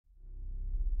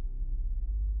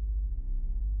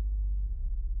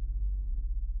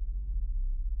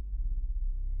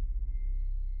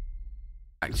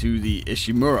Back to the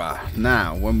Ishimura.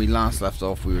 Now, when we last left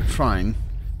off, we were trying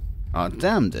our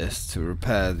damnedest to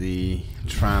repair the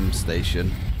tram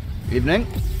station. Evening.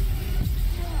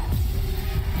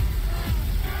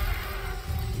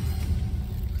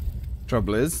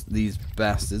 Trouble is, these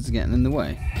bastards are getting in the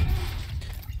way.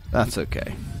 That's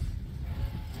okay.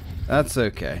 That's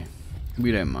okay.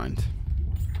 We don't mind.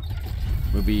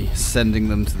 We'll be sending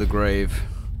them to the grave,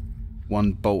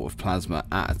 one bolt of plasma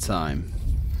at a time.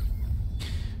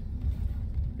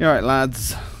 Alright,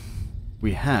 lads.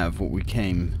 We have what we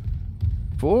came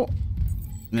for.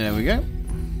 There we go.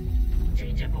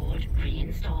 Data board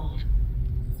reinstalled.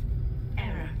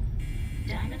 Error.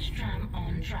 Damaged tram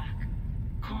on track.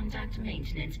 Contact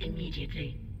maintenance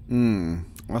immediately.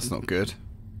 That's not good.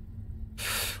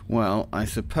 Well, I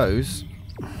suppose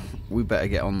we better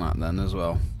get on that then as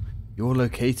well. Your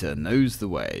locator knows the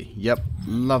way. Yep,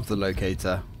 love the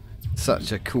locator.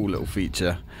 Such a cool little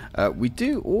feature. We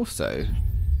do also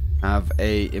have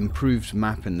a improved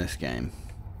map in this game.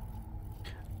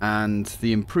 And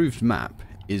the improved map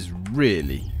is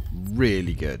really,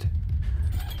 really good.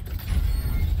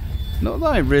 Not that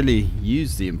I really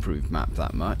use the improved map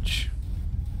that much,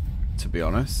 to be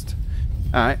honest.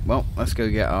 Alright, well, let's go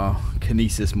get our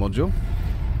Kinesis module.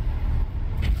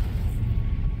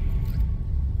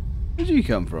 Where'd you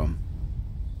come from?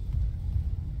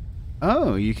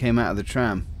 Oh, you came out of the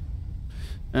tram.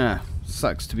 Ah,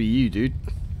 sucks to be you, dude.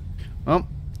 Well,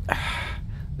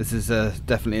 this is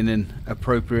definitely an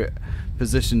inappropriate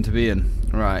position to be in.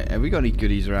 Right, have we got any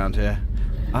goodies around here?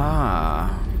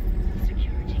 Ah.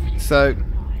 So,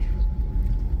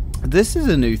 this is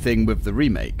a new thing with the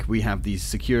remake. We have these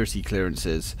security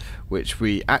clearances, which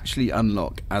we actually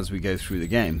unlock as we go through the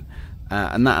game.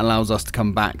 And that allows us to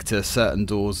come back to certain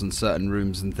doors and certain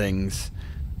rooms and things.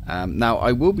 Now,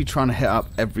 I will be trying to hit up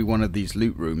every one of these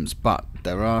loot rooms, but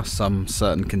there are some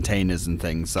certain containers and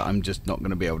things that I'm just not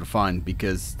going to be able to find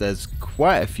because there's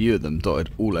quite a few of them dotted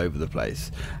all over the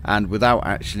place. And without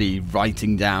actually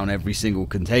writing down every single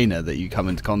container that you come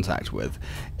into contact with,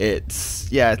 it's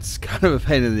kind of a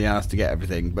pain in the ass to get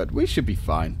everything, but we should be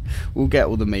fine. We'll get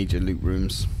all the major loot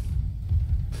rooms.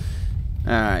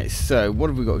 Alright, so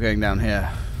what have we got going down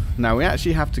here? Now, we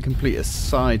actually have to complete a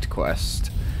side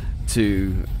quest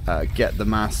to get the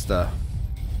master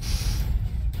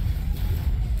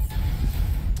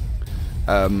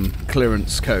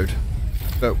clearance code,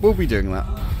 but we'll be doing that.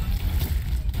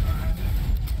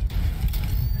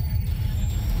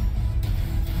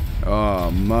 Oh,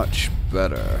 much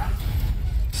better,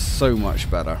 so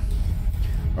much better.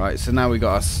 Right, so now we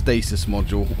got our stasis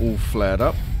module all flared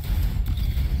up.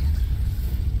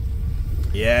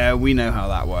 Yeah, we know how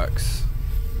that works.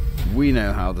 We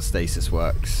know how the stasis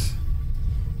works.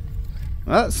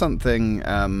 That's something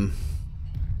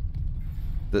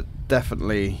that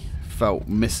definitely felt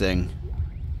missing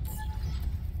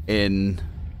in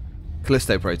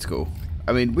Callisto Protocol.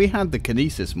 I mean, we had the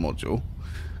Kinesis module,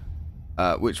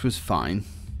 which was fine.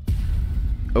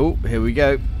 Oh, here we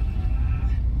go.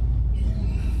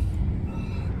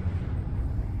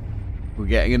 We're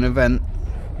getting an event.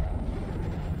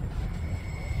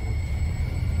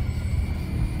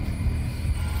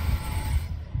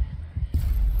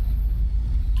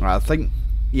 I think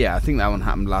that one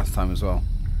happened last time as well.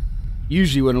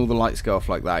 Usually when all the lights go off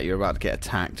like that, you're about to get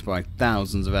attacked by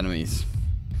thousands of enemies.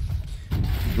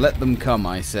 Let them come,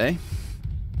 I say.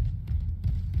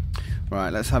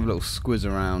 Right, let's have a little squiz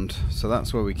around. So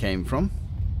that's where we came from.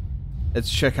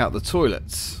 Let's check out the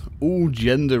toilets. All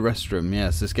gender restroom.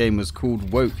 Yes, this game was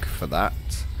called Woke for that.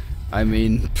 I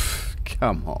mean,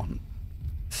 come on.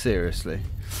 Seriously.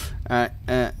 What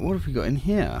have we got in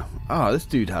here? Oh, this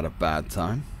dude had a bad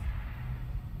time.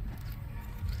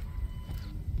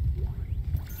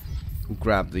 We'll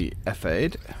grab the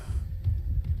F-aid.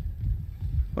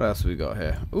 What else have we got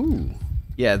here? Ooh.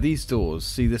 Yeah, these doors.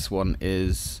 See, this one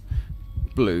is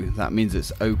blue. That means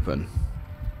it's open.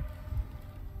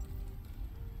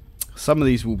 Some of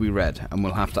these will be red, and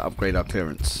we'll have to upgrade our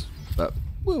clearance. But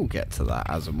we'll get to that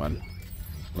as and when.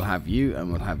 We'll have you,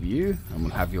 and we'll have you, and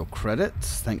we'll have your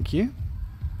credits. Thank you.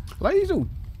 I like these little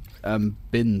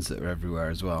bins that are everywhere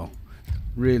as well.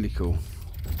 Really cool.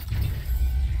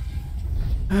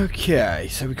 Okay,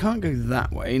 so we can't go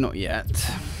that way, not yet.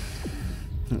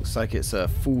 Looks like it's a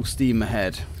full steam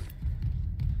ahead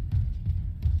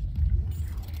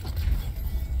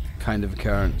kind of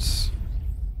occurrence.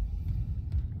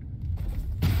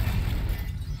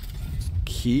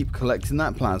 Keep collecting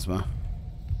that plasma.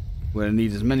 We're going to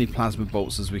need as many plasma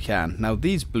bolts as we can. Now,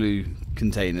 these blue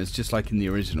containers, just like in the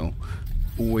original,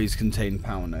 always contain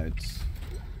power nodes.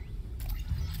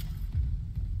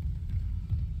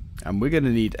 And we're going to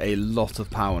need a lot of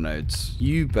power nodes.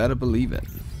 You better believe it.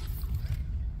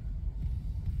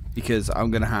 Because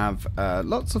I'm going to have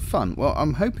lots of fun. Well,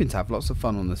 I'm hoping to have lots of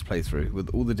fun on this playthrough with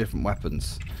all the different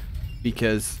weapons.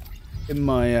 Because in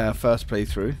my first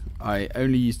playthrough, I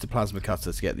only used the plasma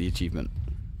cutter to get the achievement.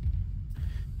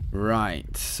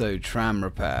 Right, so tram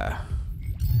repair.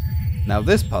 Now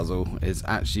this puzzle is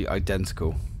actually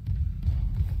identical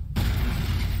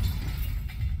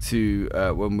to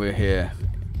when we're here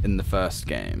in the first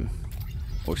game.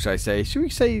 Or should we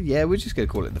say, yeah, we're just going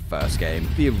to call it the first game,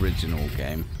 the original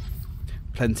game.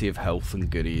 Plenty of health and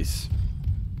goodies.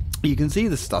 You can see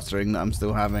the stuttering that I'm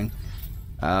still having.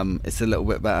 It's a little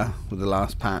bit better with the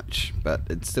last patch, but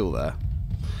it's still there.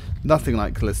 Nothing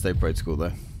like Callisto Protocol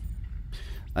though.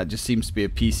 That just seems to be a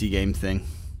PC game thing.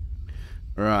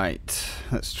 Right,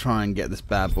 let's try and get this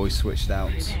bad boy switched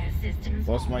out.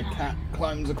 Whilst my cat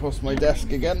climbs across my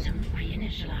desk again.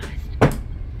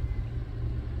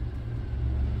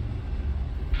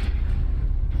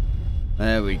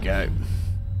 There we go.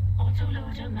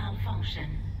 Autoloader malfunction.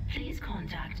 Please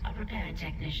contact a repair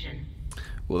technician.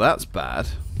 Well, that's bad.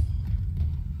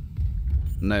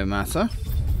 No matter.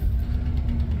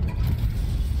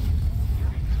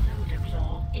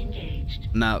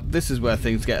 Now, this is where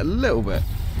things get a little bit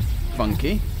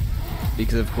funky,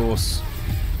 because of course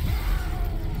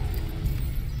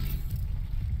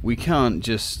we can't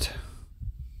just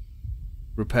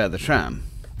repair the tram.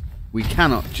 We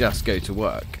cannot just go to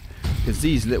work, because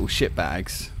these little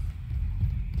shitbags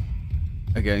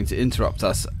are going to interrupt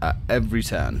us at every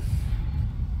turn.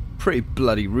 Pretty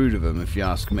bloody rude of them, if you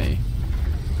ask me.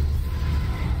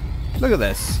 Look at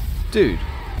this. Dude,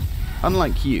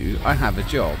 unlike you, I have a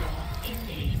job.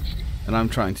 And I'm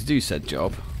trying to do said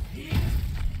job.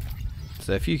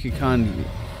 So if you could kindly...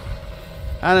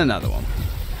 And another one.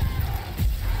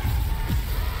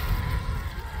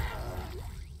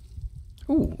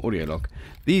 Ooh, audio log.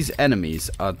 These enemies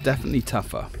are definitely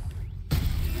tougher.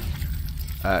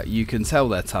 You can tell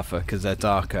they're tougher because they're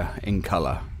darker in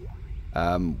colour.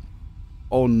 On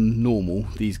normal,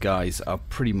 these guys are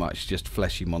pretty much just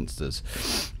fleshy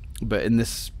monsters. But in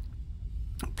this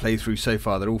playthrough so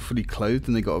far, they're all fully clothed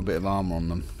and they got a bit of armor on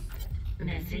them.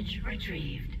 Message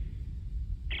retrieved.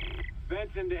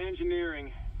 Vents into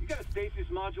engineering. You got a stasis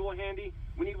module handy?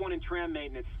 We need one in tram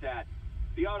maintenance stat.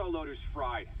 The autoloader's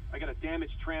fried. I got a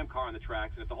damaged tram car on the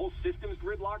tracks, and if the whole system's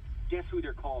gridlocked, guess who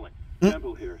they're calling?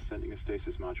 Temple here, sending a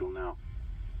stasis module now.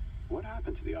 What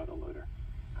happened to the autoloader?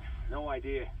 No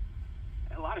idea.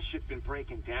 A lot of shit's been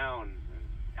breaking down.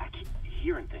 I keep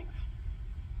hearing things.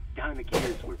 Down in the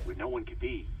gears where no one could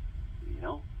be. You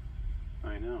know?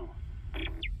 I know.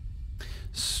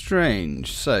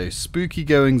 Strange. So, spooky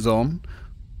goings on.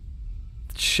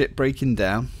 Shit breaking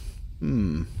down.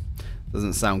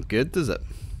 Doesn't sound good, does it?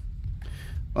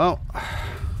 Well,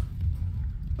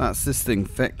 that's this thing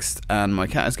fixed, and my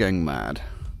cat is going mad.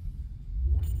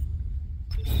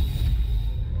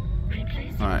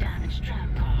 Alright.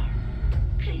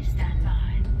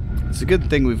 It's a good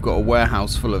thing we've got a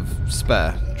warehouse full of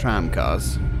spare tram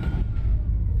cars.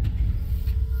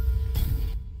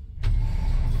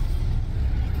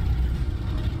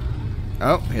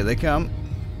 Oh, here they come.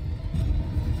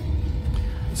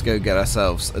 Let's go get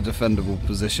ourselves a defendable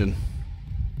position.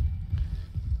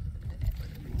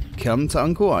 Come to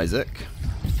Uncle Isaac.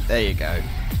 There you go.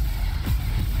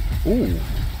 Ooh.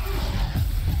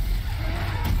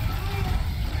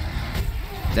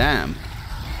 Damn.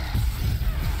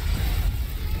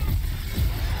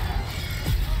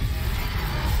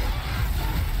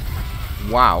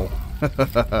 Wow.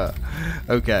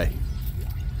 Okay.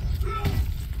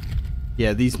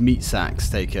 Yeah, these meat sacks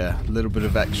take a little bit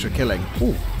of extra killing.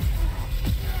 Ooh.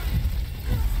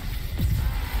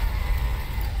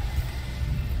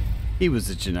 He was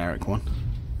a generic one.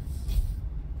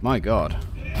 My god.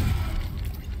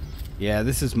 Yeah,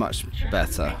 this is much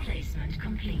better.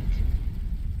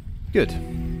 Good.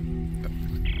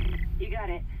 You got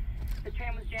it. The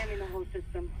tram was jamming the whole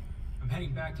system. I'm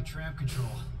heading back to tram control.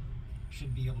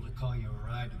 Should be able to call you a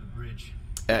ride to the bridge.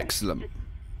 Excellent. Just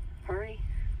hurry.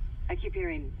 I keep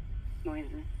hearing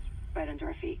noises right under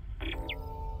our feet.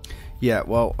 Yeah,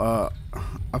 well,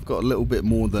 I've got a little bit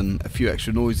more than a few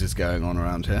extra noises going on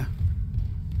around here.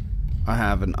 I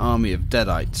have an army of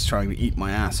deadites trying to eat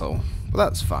my asshole. But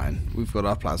that's fine. We've got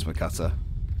our plasma cutter.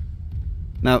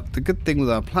 Now, the good thing with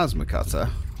our plasma cutter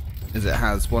is it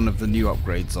has one of the new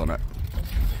upgrades on it.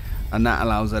 And that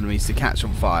allows enemies to catch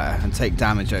on fire and take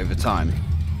damage over time.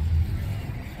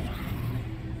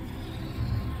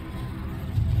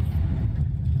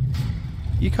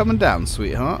 You coming down,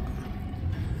 sweetheart?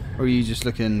 Or are you just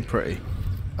looking pretty?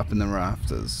 up in the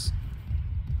rafters.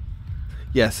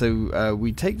 Yeah, so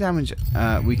we take damage.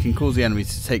 We can cause the enemy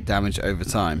to take damage over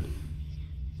time.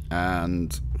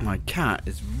 And my cat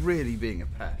is really being a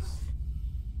pest.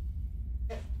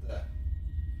 Get the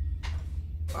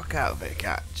fuck out of it,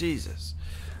 cat. Jesus.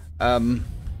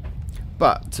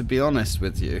 But to be honest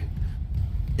with you,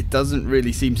 it doesn't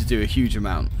really seem to do a huge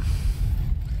amount.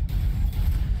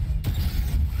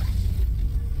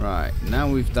 Right, now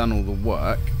we've done all the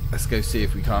work. Let's go see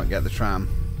if we can't get the tram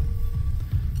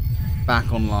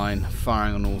back online,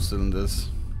 firing on all cylinders.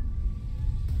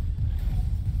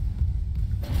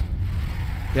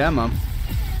 Yeah, Mum.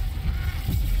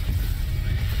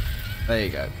 There you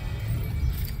go.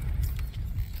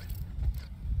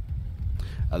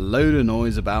 A load of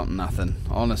noise about nothing,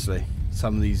 honestly.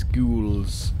 Some of these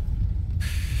ghouls.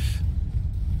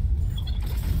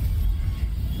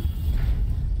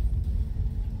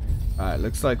 Alright,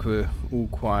 looks like we're all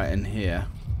quiet in here.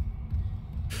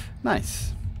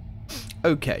 Nice.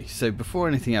 Okay, so before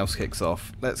anything else kicks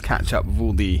off, let's catch up with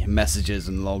all the messages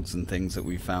and logs and things that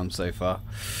we've found so far.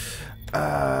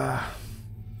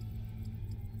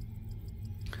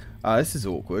 This is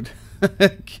awkward,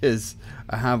 because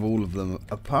I have all of them,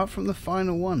 apart from the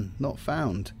final one, not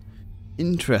found.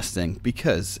 Interesting,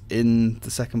 because in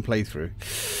the second playthrough,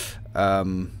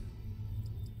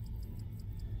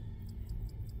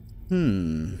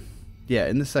 yeah,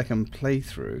 in the second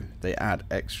playthrough, they add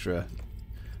extra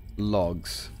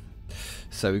logs.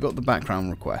 So we got the background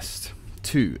request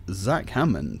to Zach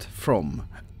Hammond from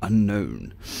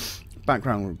Unknown.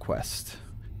 Background request.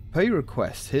 Per your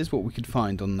request, here's what we could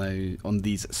find on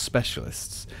these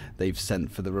specialists they've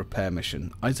sent for the repair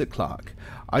mission. Isaac Clarke.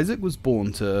 Isaac was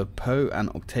born to Poe and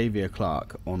Octavia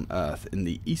Clarke on Earth in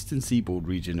the eastern seaboard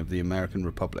region of the American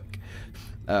Republic.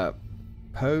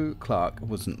 Poe Clarke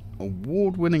was an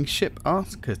award-winning ship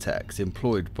architect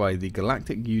employed by the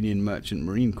Galactic Union Merchant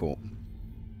Marine Corps.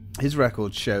 His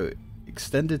records show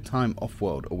extended time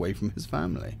off-world away from his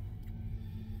family.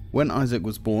 When Isaac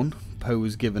was born, Poe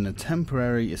was given a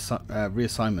temporary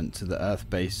reassignment to the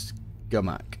Earth-based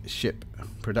Gumac ship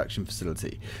production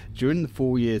facility. During the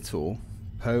 4-year tour,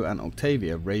 Poe and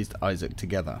Octavia raised Isaac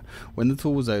together. When the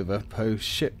tour was over, Poe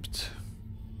shipped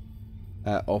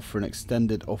off for an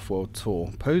extended off-world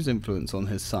tour. Poe's influence on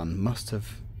his son must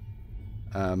have,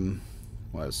 well,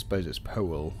 I suppose it's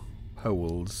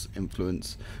Powell's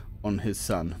influence on his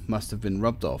son must have been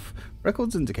rubbed off.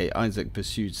 Records indicate Isaac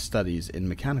pursued studies in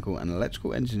mechanical and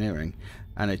electrical engineering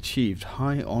and achieved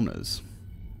high honours.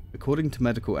 According to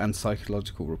medical and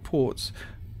psychological reports,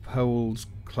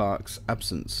 Clarke's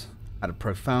absence had a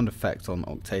profound effect on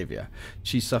Octavia.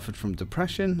 She suffered from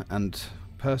depression and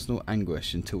personal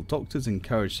anguish until doctors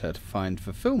encouraged her to find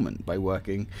fulfillment by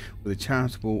working with a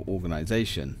charitable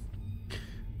organisation.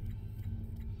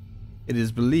 It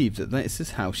is believed that this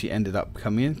is how she ended up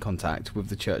coming in contact with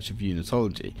the Church of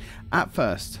Unitology. At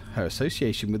first, her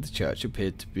association with the church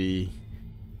appeared to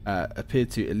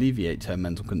alleviate her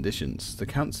mental conditions. The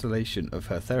cancellation of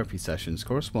her therapy sessions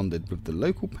corresponded with the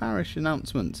local parish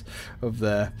announcement of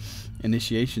their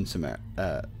initiation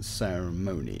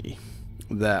ceremony.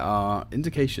 There are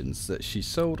indications that she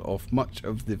sold off much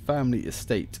of the family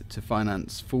estate to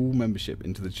finance full membership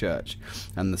into the church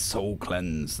and the soul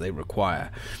cleanse they require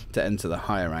to enter the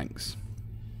higher ranks.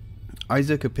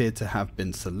 Isaac appeared to have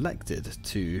been selected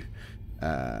to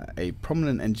a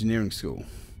prominent engineering school,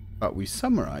 but we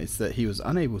summarise that he was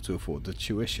unable to afford the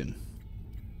tuition,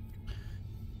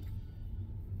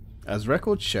 as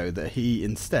records show that he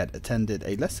instead attended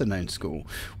a lesser-known school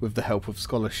with the help of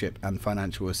scholarship and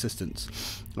financial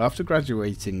assistance. After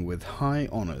graduating with high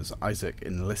honours, Isaac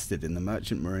enlisted in the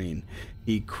Merchant Marine.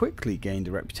 He quickly gained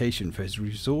a reputation for his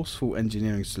resourceful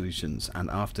engineering solutions,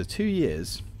 and after 2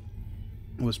 years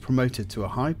was promoted to a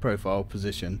high-profile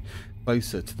position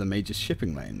closer to the major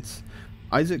shipping lanes.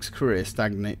 Isaac's career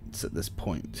stagnates at this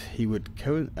point.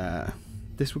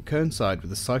 This would coincide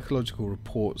with the psychiatric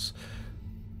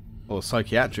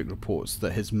reports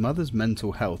that his mother's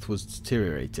mental health was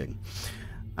deteriorating,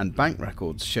 and bank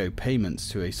records show payments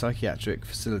to a psychiatric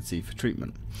facility for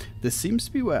treatment. This seems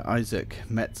to be where Isaac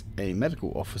met a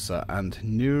medical officer and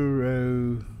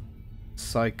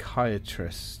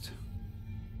psychiatrist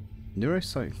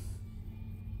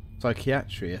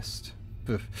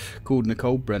called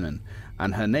Nicole Brennan,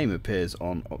 and her name appears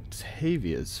on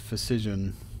Octavia's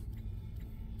physician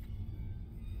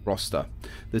roster.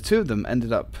 The two of them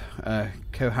ended up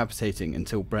cohabitating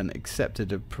until Brent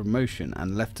accepted a promotion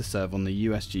and left to serve on the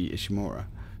USG Ishimura.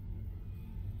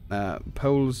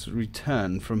 Pole's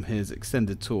return from his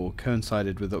extended tour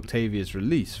coincided with Octavia's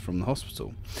release from the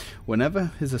hospital.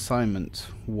 Whenever his assignment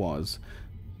was,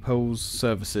 Pohl's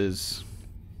service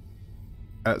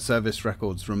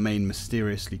records remain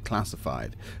mysteriously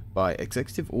classified by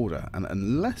executive order, and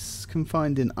unless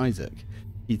confined in Isaac,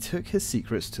 he took his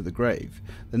secrets to the grave.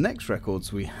 The next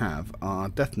records we have are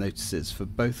death notices for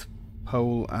both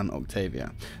Pohl and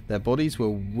Octavia. Their bodies were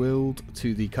willed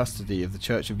to the custody of the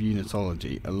Church of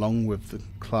Unitology, along with the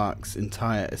clerk's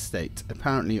entire estate,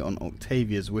 apparently on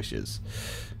Octavia's wishes.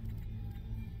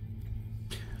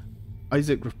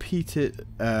 Isaac's repeated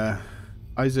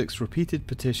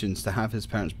petitions to have his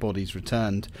parents' bodies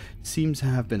returned seem to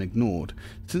have been ignored,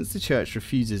 since the church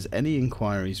refuses any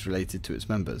inquiries related to its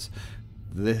members.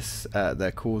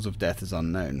 Their cause of death is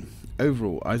unknown.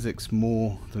 Overall, Isaac's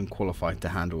more than qualified to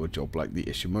handle a job like the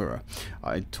Ishimura.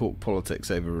 I'd talk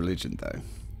politics over religion, though.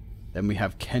 Then we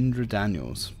have Kendra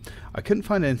Daniels. I couldn't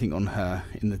find anything on her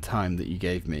in the time that you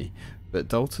gave me, but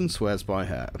Dalton swears by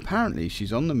her. Apparently,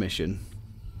 she's on the mission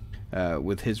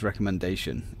with his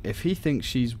recommendation. If he thinks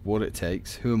she's what it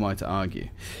takes, who am I to argue?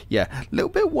 Yeah, a little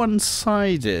bit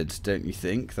one-sided, don't you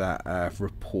think, that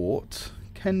report?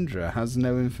 Kendra has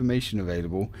no information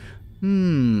available.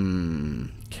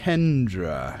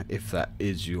 Kendra, if that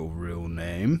is your real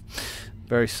name.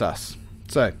 Very sus.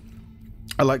 So,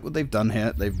 I like what they've done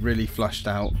here. They've really flushed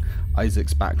out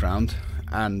Isaac's background,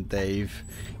 and they've,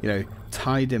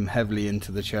 tied him heavily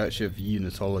into the Church of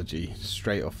Unitology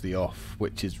straight off the off,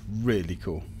 which is really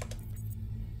cool.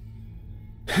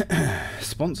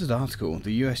 Sponsored article,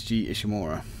 the USG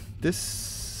Ishimura.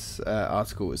 This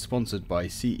article is sponsored by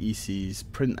CEC's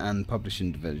print and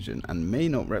publishing division and may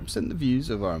not represent the views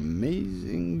of our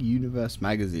amazing universe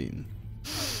magazine.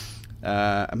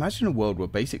 Imagine a world where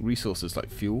basic resources like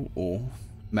fuel, ore,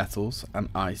 metals and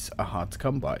ice are hard to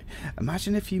come by.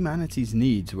 Imagine if humanity's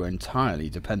needs were entirely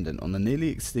dependent on the nearly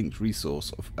extinct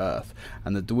resource of Earth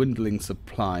and the dwindling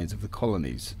supplies of the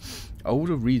colonies.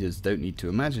 Older readers don't need to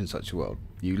imagine such a world.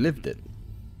 You lived it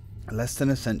less than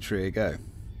a century ago.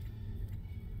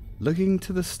 Looking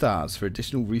to the stars for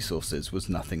additional resources was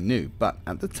nothing new, but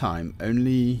at the time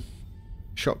only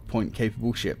shock point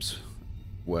capable ships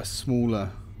were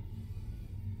smaller.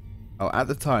 At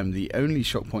the time, the only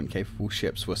shock point capable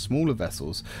ships were smaller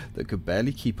vessels that could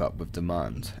barely keep up with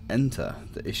demand. Enter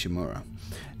the Ishimura.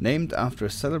 Named after a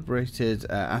celebrated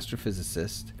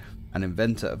astrophysicist and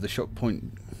inventor of the shock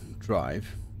point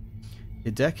drive,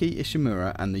 Hideki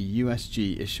Ishimura and the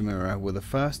USG Ishimura were the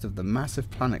first of the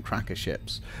massive planet cracker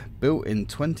ships. Built in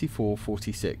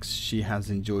 2446, she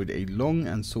has enjoyed a long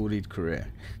and sordid career.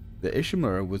 The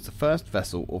Ishimura was the first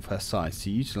vessel of her size to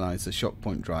utilize the shock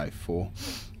point drive for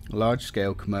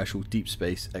large-scale commercial deep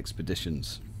space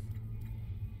expeditions.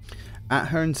 At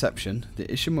her inception, the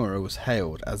Ishimura was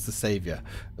hailed as the savior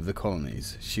of the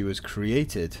colonies. She was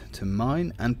created to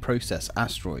mine and process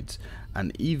asteroids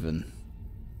and even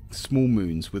small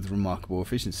moons with remarkable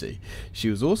efficiency. She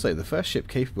was also the first ship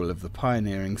capable of the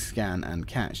pioneering scan and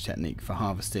catch technique for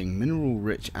harvesting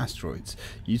mineral-rich asteroids.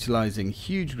 Utilizing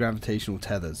huge gravitational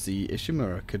tethers, the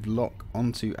Ishimura could lock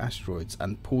onto asteroids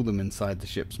and pull them inside the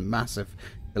ship's massive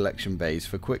collection bays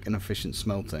for quick and efficient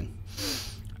smelting.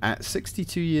 At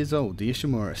 62 years old, the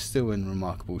Ishimura is still in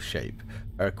remarkable shape.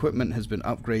 Her equipment has been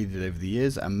upgraded over the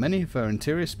years, and many of her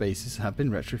interior spaces have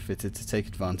been retrofitted to take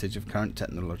advantage of current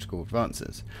technological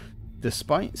advances.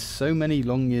 Despite so many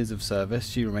long years of service,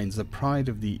 she remains the pride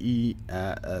of the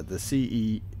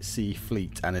CEC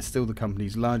fleet and is still the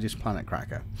company's largest planet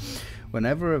cracker.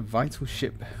 Whenever a vital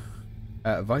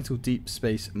deep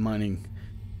space mining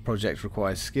project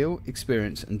requires skill,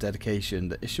 experience and dedication,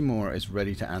 the Ishimura is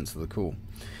ready to answer the call.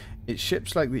 It's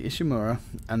ships like the Ishimura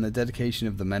and the dedication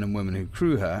of the men and women who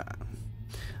crew her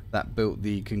that built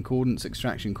the Concordance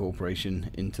Extraction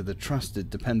Corporation into the trusted,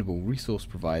 dependable resource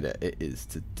provider it is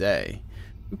today.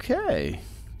 Okay,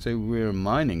 so we're a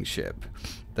mining ship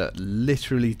that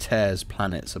literally tears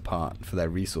planets apart for their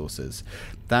resources.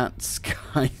 That's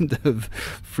kind of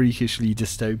freakishly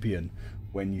dystopian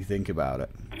when you think about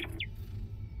it.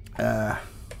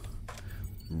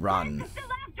 Run.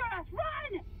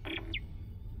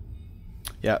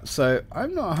 Yeah, so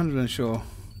I'm not 100% sure.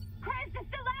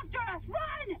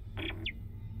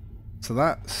 So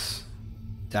that's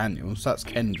Daniels, that's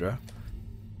Kendra.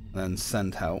 Then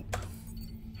send help.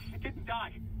 It didn't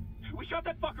die. We shot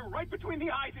that fucker right between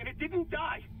the eyes and it didn't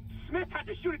die. Smith had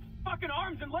to shoot its fucking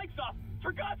arms and legs off.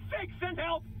 For God's sake, send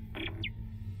help.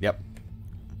 Yep.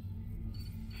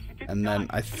 And then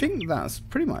I think that's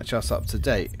pretty much us up to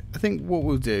date. I think what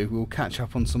we'll do, we'll catch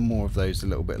up on some more of those a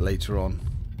little bit later on.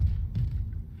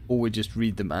 Or we just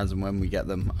read them as and when we get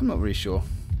them. I'm not really sure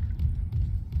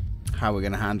how we're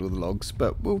going to handle the logs,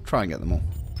 but we'll try and get them all.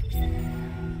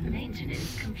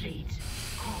 Maintenance complete.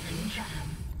 Calling tram.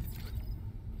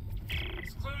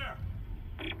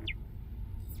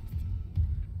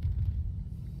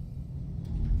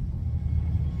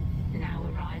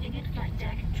 Arriving at flight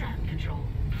deck tram control.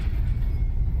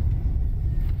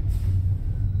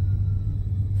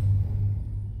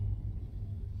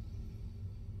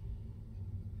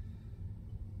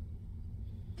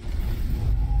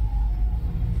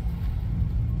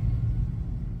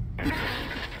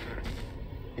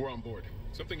 We're on board.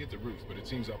 Something hit the roof, but it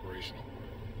seems operational.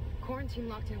 Quarantine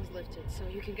lockdown was lifted, so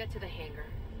you can get to the hangar.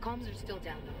 Comms are still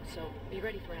down though, so be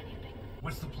ready for anything.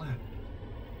 What's the plan?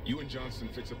 You and Johnston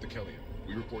fix up the Kellyan.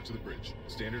 We report to the bridge.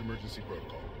 Standard emergency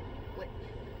protocol. What?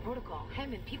 Protocol?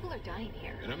 Hammond, people are dying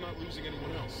here. And I'm not losing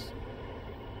anyone else.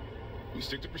 We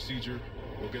stick to procedure.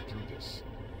 We'll get through this.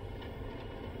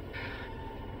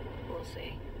 We'll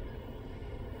see.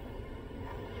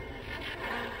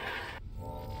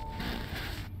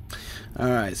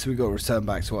 Alright, so we got to return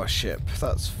back to our ship.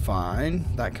 That's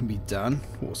fine. That can be done.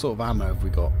 What sort of ammo have we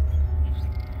got?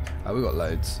 Oh, we got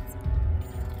loads.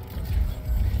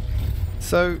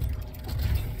 So,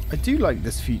 I do like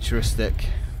this futuristic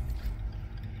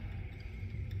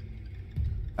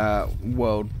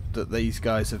world that these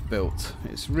guys have built.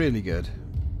 It's really good.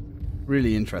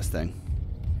 Really interesting.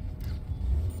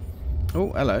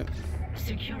 Oh, hello.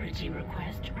 Security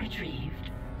request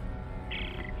retrieved.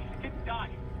 It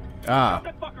died. Ah. Shot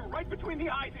that fucker right between the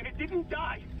eyes and it didn't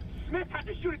die. Smith had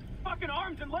to shoot its fucking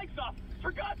arms and legs off.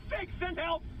 For God's sake, send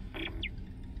help.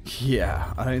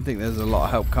 Yeah, I don't think there's a lot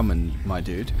of help coming, my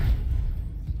dude.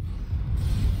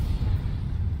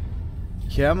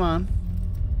 Come on.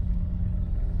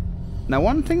 Now,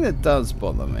 one thing that does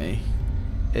bother me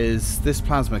is this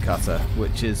plasma cutter,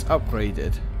 which is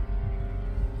upgraded.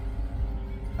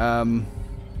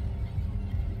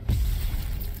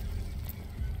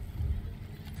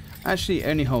 Actually, it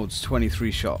only holds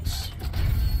 23 shots.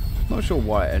 Not sure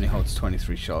why it only holds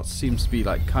 23 shots. Seems to be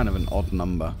like kind of an odd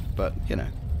number, but you know.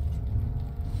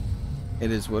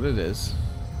 It is what it is.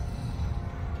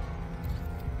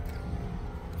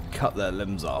 Cut their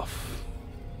limbs off.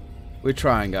 We're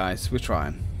trying, guys. We're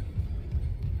trying.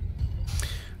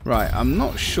 Right, I'm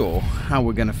not sure how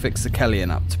we're going to fix the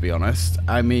Kellyan up, to be honest.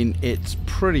 I mean, it's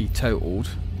pretty totaled.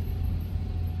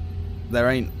 There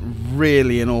ain't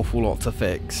really an awful lot to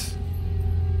fix.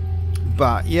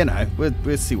 But, you know,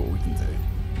 we'll see what we can do.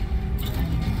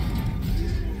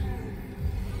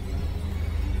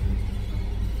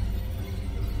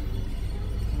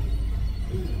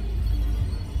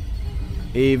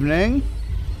 Evening.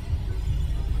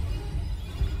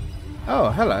 Oh,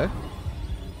 hello.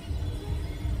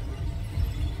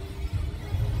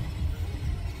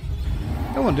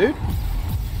 Come on, dude.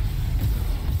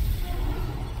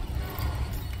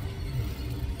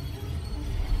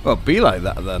 Well, be like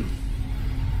that then.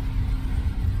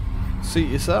 Suit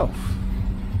yourself.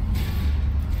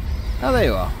 Oh, there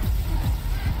you are.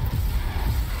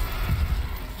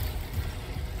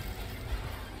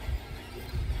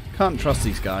 Can't trust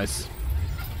these guys.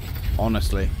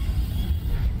 Honestly.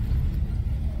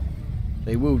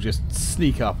 They will just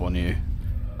sneak up on you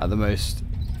at the most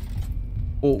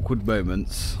awkward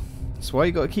moments. That's why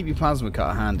you got to keep your plasma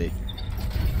cutter handy.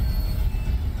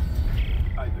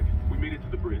 Isaac, we made it to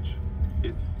the bridge.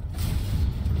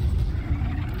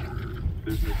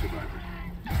 There's no survivors.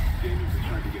 Daniels is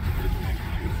trying to get the bridge next to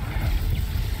you.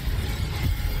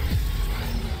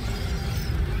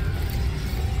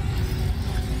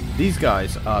 These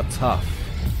guys are tough.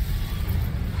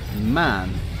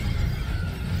 Man.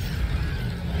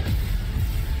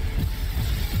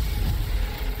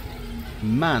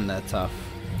 Man, they're tough.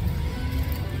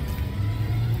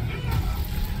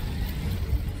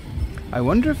 I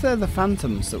wonder if they're the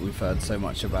phantoms that we've heard so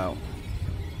much about.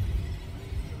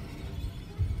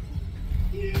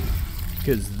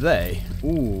 Because they,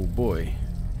 ooh boy,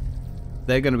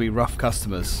 they're going to be rough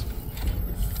customers.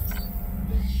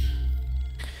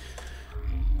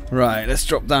 Right, let's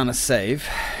drop down a save.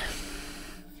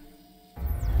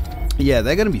 Yeah,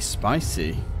 they're going to be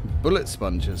spicy. Bullet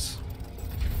sponges.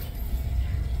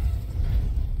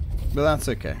 But that's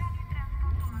okay.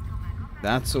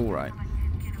 That's alright.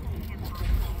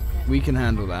 We can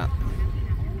handle that.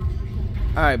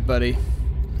 Alright, buddy.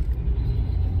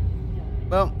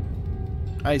 Well,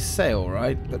 I say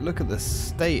alright, but look at the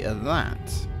state of that.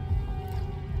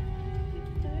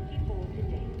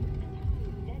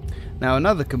 Now,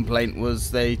 another complaint was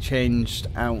they changed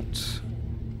out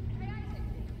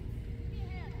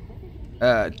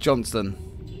Johnston.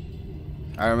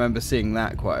 I remember seeing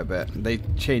that quite a bit. They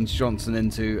changed Johnson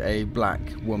into a black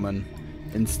woman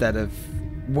instead of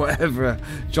whatever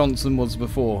Johnson was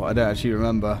before. I don't actually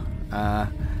remember.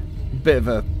 Bit of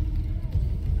a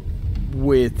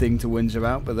weird thing to whinge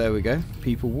about, but there we go.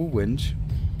 People will whinge.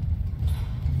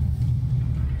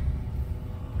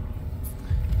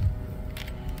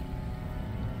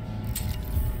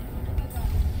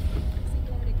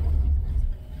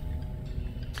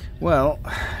 Well,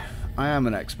 I am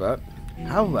an expert.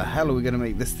 How the hell are we going to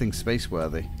make this thing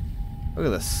space-worthy? Look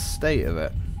at the state of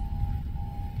it.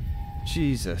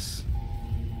 Jesus.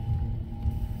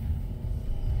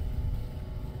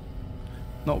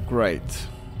 Not great.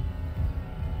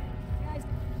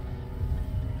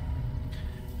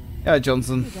 Yeah,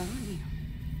 Johnson.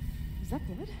 Is that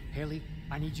good? Haley,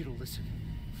 I need you to listen.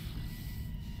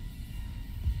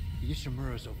 The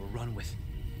Ishimura's overrun with...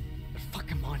 They're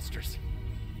fucking monsters.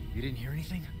 You didn't hear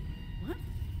anything? What?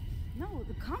 No,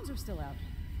 the comms are still out.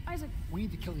 Isaac... We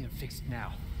need the Killian fixed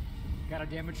now. Got a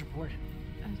damage report?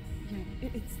 Yeah,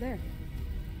 it's there.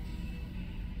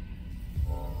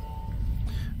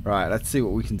 Right, let's see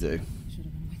what we can do. Should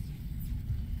have been with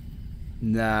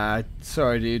you. Nah,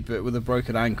 sorry dude, but with a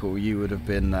broken ankle you would have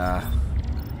been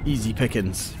easy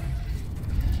pickings.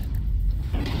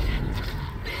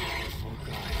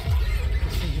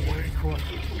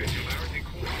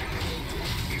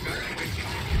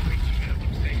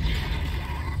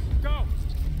 Go!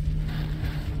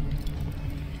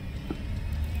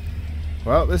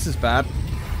 Well, this is bad.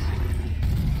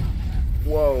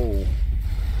 Whoa.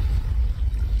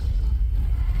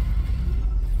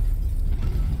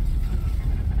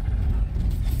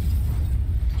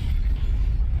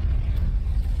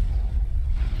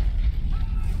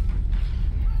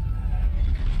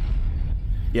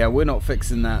 Yeah, we're not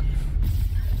fixing that.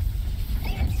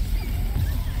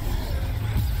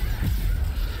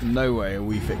 No way are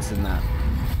we fixing that.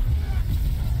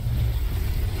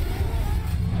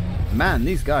 Man,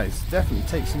 these guys definitely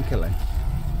take some killing.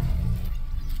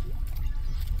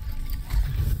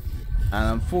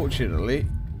 And unfortunately,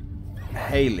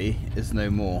 Haley is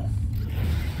no more.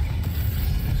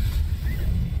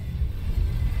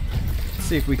 Let's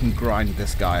see if we can grind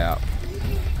this guy up.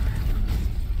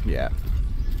 Yeah.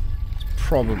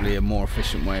 Probably a more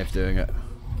efficient way of doing it.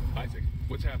 Isaac,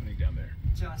 what's happening down there?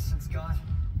 Johnson's gone.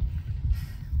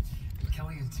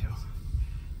 Killian too.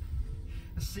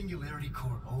 The singularity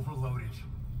core overloaded.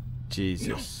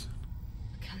 Jesus.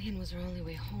 Killian was our only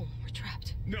way home. We're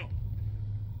trapped. No.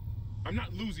 I'm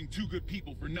not losing two good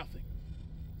people for nothing.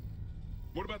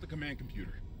 What about the command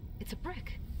computer? It's a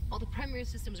brick. All the primary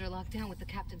systems are locked down with the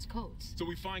captain's codes. So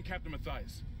we find Captain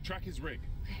Matthias, track his rig.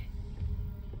 Okay.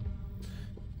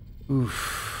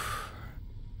 Oof.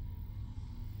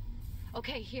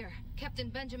 Okay, here. Captain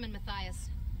Benjamin Matthias.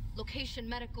 Location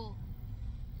medical.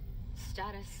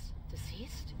 Status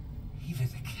deceased? Even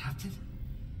the captain?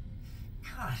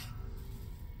 God.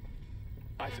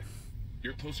 Isaac,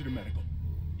 you're closer to medical.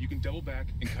 You can double back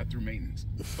and cut through maintenance.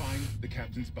 Find the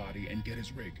captain's body and get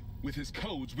his rig. With his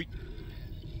codes, we...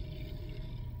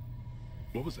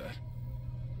 What was that?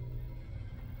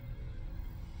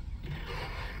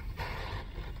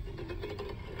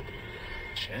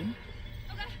 Chen?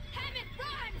 Okay, Hammond,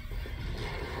 run!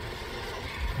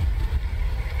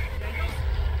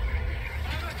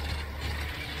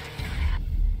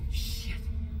 Shit.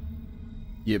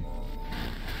 You'd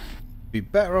be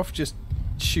better off just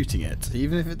shooting it.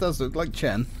 Even if it does look like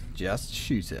Chen, just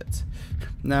shoot it.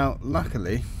 Now,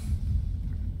 luckily,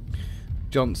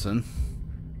 Johnson,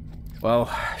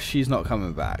 well, she's not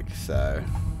coming back, so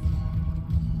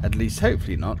at least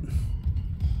hopefully not.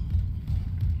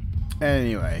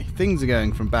 Anyway, things are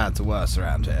going from bad to worse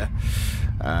around here.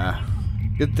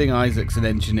 Good thing Isaac's an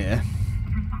engineer,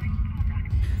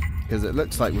 because it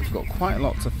looks like we've got quite a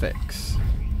lot to fix.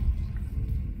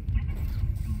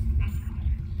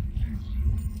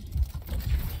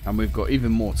 And we've got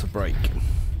even more to break.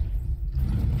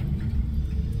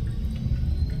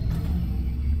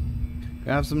 Can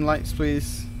I have some lights,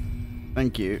 please?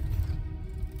 Thank you.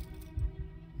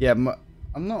 Yeah,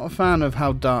 I'm not a fan of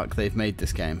how dark they've made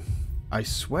this game. I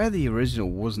swear the original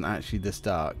wasn't actually this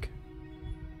dark.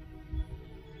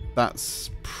 That's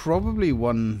probably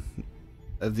one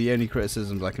of the only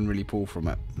criticisms I can really pull from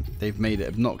it. They've made it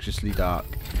obnoxiously dark.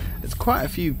 There's quite a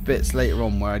few bits later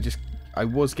on where I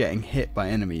was getting hit by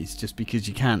enemies just because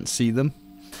you can't see them.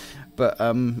 But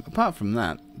apart from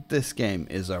that, this game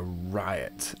is a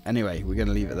riot. Anyway, we're going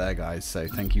to leave it there, guys. So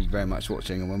thank you very much for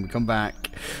watching. And when we come back,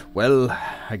 well,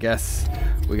 I guess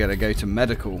we're going to go to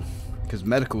medical. Because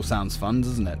medical sounds fun,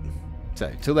 doesn't it? So,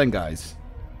 till then, guys,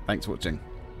 thanks for watching.